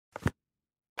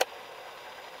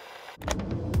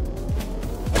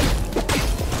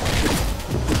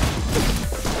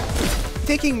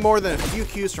Taking more than a few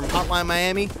cues from Hotline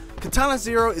Miami, Katana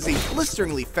Zero is a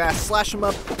blisteringly fast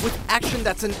slash-em-up with action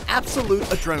that's an absolute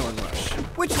adrenaline rush,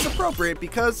 which is appropriate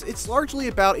because it's largely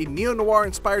about a neo-noir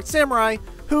inspired samurai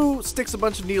who sticks a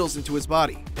bunch of needles into his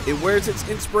body. It wears its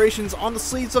inspirations on the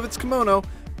sleeves of its kimono,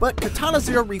 but Katana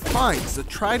Zero refines the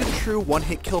tried and true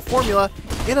one-hit kill formula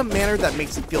in a manner that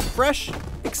makes it feel fresh,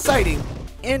 exciting,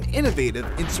 and innovative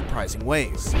in surprising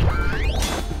ways.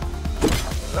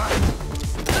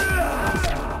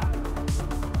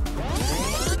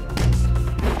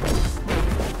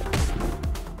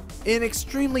 In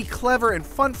extremely clever and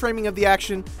fun framing of the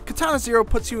action, Katana Zero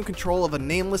puts you in control of a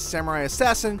nameless samurai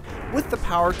assassin with the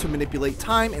power to manipulate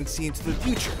time and see into the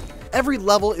future. Every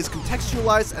level is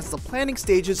contextualized as the planning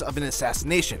stages of an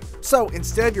assassination, so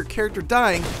instead of your character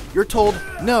dying, you're told,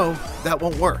 no, that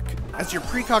won't work, as your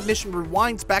precognition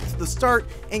rewinds back to the start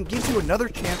and gives you another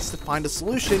chance to find a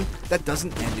solution that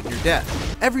doesn't end in your death.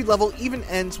 Every level even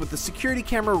ends with a security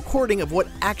camera recording of what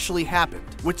actually happened,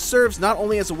 which serves not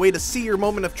only as a way to see your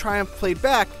moment of triumph played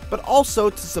back, but also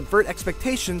to subvert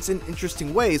expectations in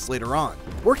interesting ways later on.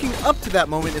 Working up to that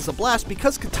moment is a blast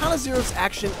because Katana Zero's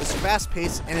action is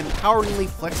fast-paced and empoweringly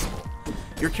flexible.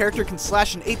 Your character can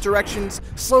slash in 8 directions,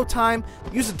 slow time,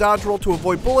 use a dodge roll to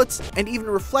avoid bullets, and even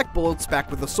reflect bullets back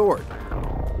with a sword.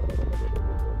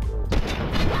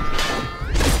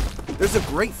 There's a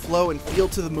great flow and feel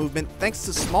to the movement thanks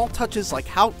to small touches like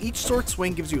how each sword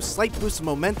swing gives you a slight boost of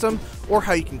momentum, or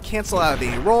how you can cancel out of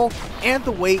any roll, and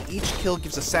the way each kill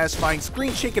gives a satisfying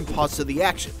screen shake and pause to the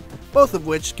action, both of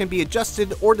which can be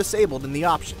adjusted or disabled in the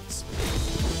options.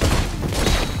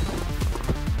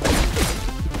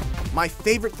 My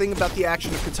favorite thing about the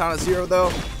action of Katana Zero,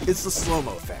 though, is the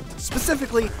slow-mo effect.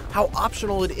 Specifically, how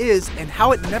optional it is and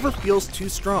how it never feels too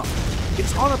strong.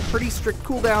 It's on a pretty strict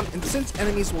cooldown, and since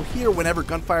enemies will hear whenever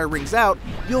gunfire rings out,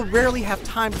 you'll rarely have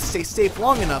time to stay safe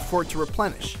long enough for it to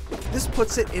replenish. This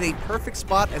puts it in a perfect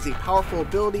spot as a powerful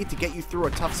ability to get you through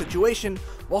a tough situation,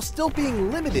 while still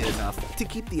being limited enough to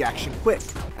keep the action quick.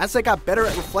 As I got better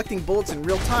at reflecting bullets in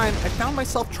real time, I found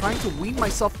myself trying to wean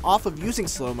myself off of using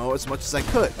slow-mo as much as I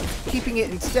could, keeping it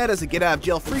instead as a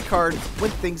get-out-of-jail-free card when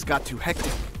things got too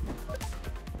hectic.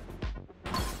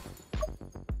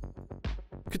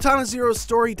 Katana Zero's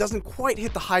story doesn't quite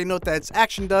hit the high note that its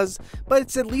action does, but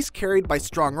it's at least carried by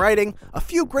strong writing, a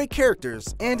few great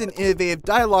characters, and an innovative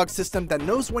dialogue system that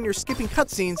knows when you're skipping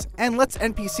cutscenes and lets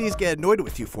NPCs get annoyed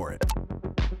with you for it.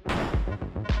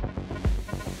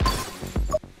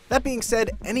 That being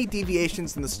said, any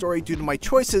deviations in the story due to my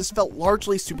choices felt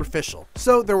largely superficial,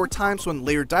 so there were times when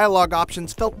layered dialogue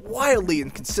options felt wildly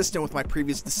inconsistent with my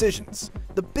previous decisions.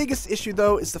 The biggest issue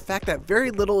though is the fact that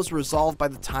very little is resolved by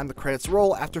the time the credits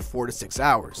roll after 4 to 6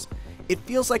 hours. It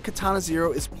feels like Katana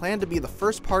Zero is planned to be the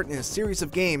first part in a series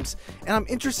of games, and I'm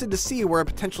interested to see where a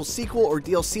potential sequel or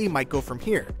DLC might go from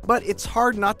here. But it's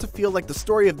hard not to feel like the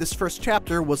story of this first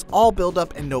chapter was all build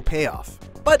up and no payoff.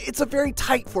 But it's a very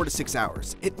tight 4 to 6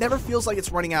 hours. It never feels like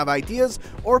it's running out of ideas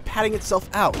or padding itself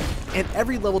out, and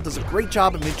every level does a great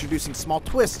job of introducing small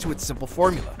twists to its simple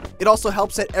formula. It also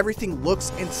helps that everything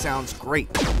looks and sounds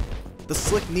great. The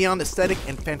slick neon aesthetic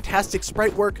and fantastic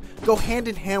sprite work go hand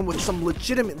in hand with some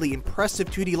legitimately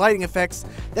impressive 2D lighting effects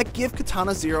that give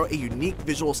Katana Zero a unique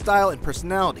visual style and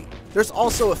personality. There's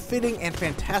also a fitting and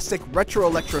fantastic retro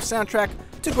electro soundtrack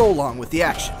to go along with the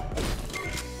action.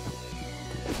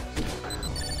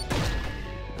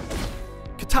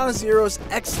 Katana Zero's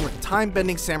excellent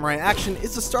time-bending samurai action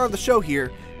is the star of the show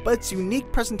here, but its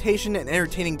unique presentation and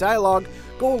entertaining dialogue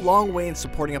go a long way in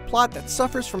supporting a plot that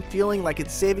suffers from feeling like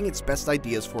it's saving its best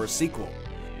ideas for a sequel.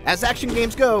 As action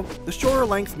games go, the shorter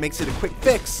length makes it a quick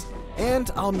fix, and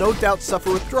I'll no doubt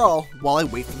suffer withdrawal while I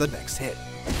wait for the next hit.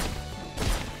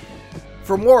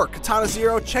 For more Katana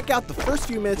Zero, check out the first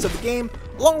few minutes of the game,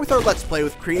 along with our Let's Play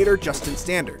with creator Justin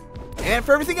Standard. And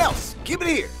for everything else, keep it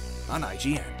here on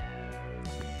IGN.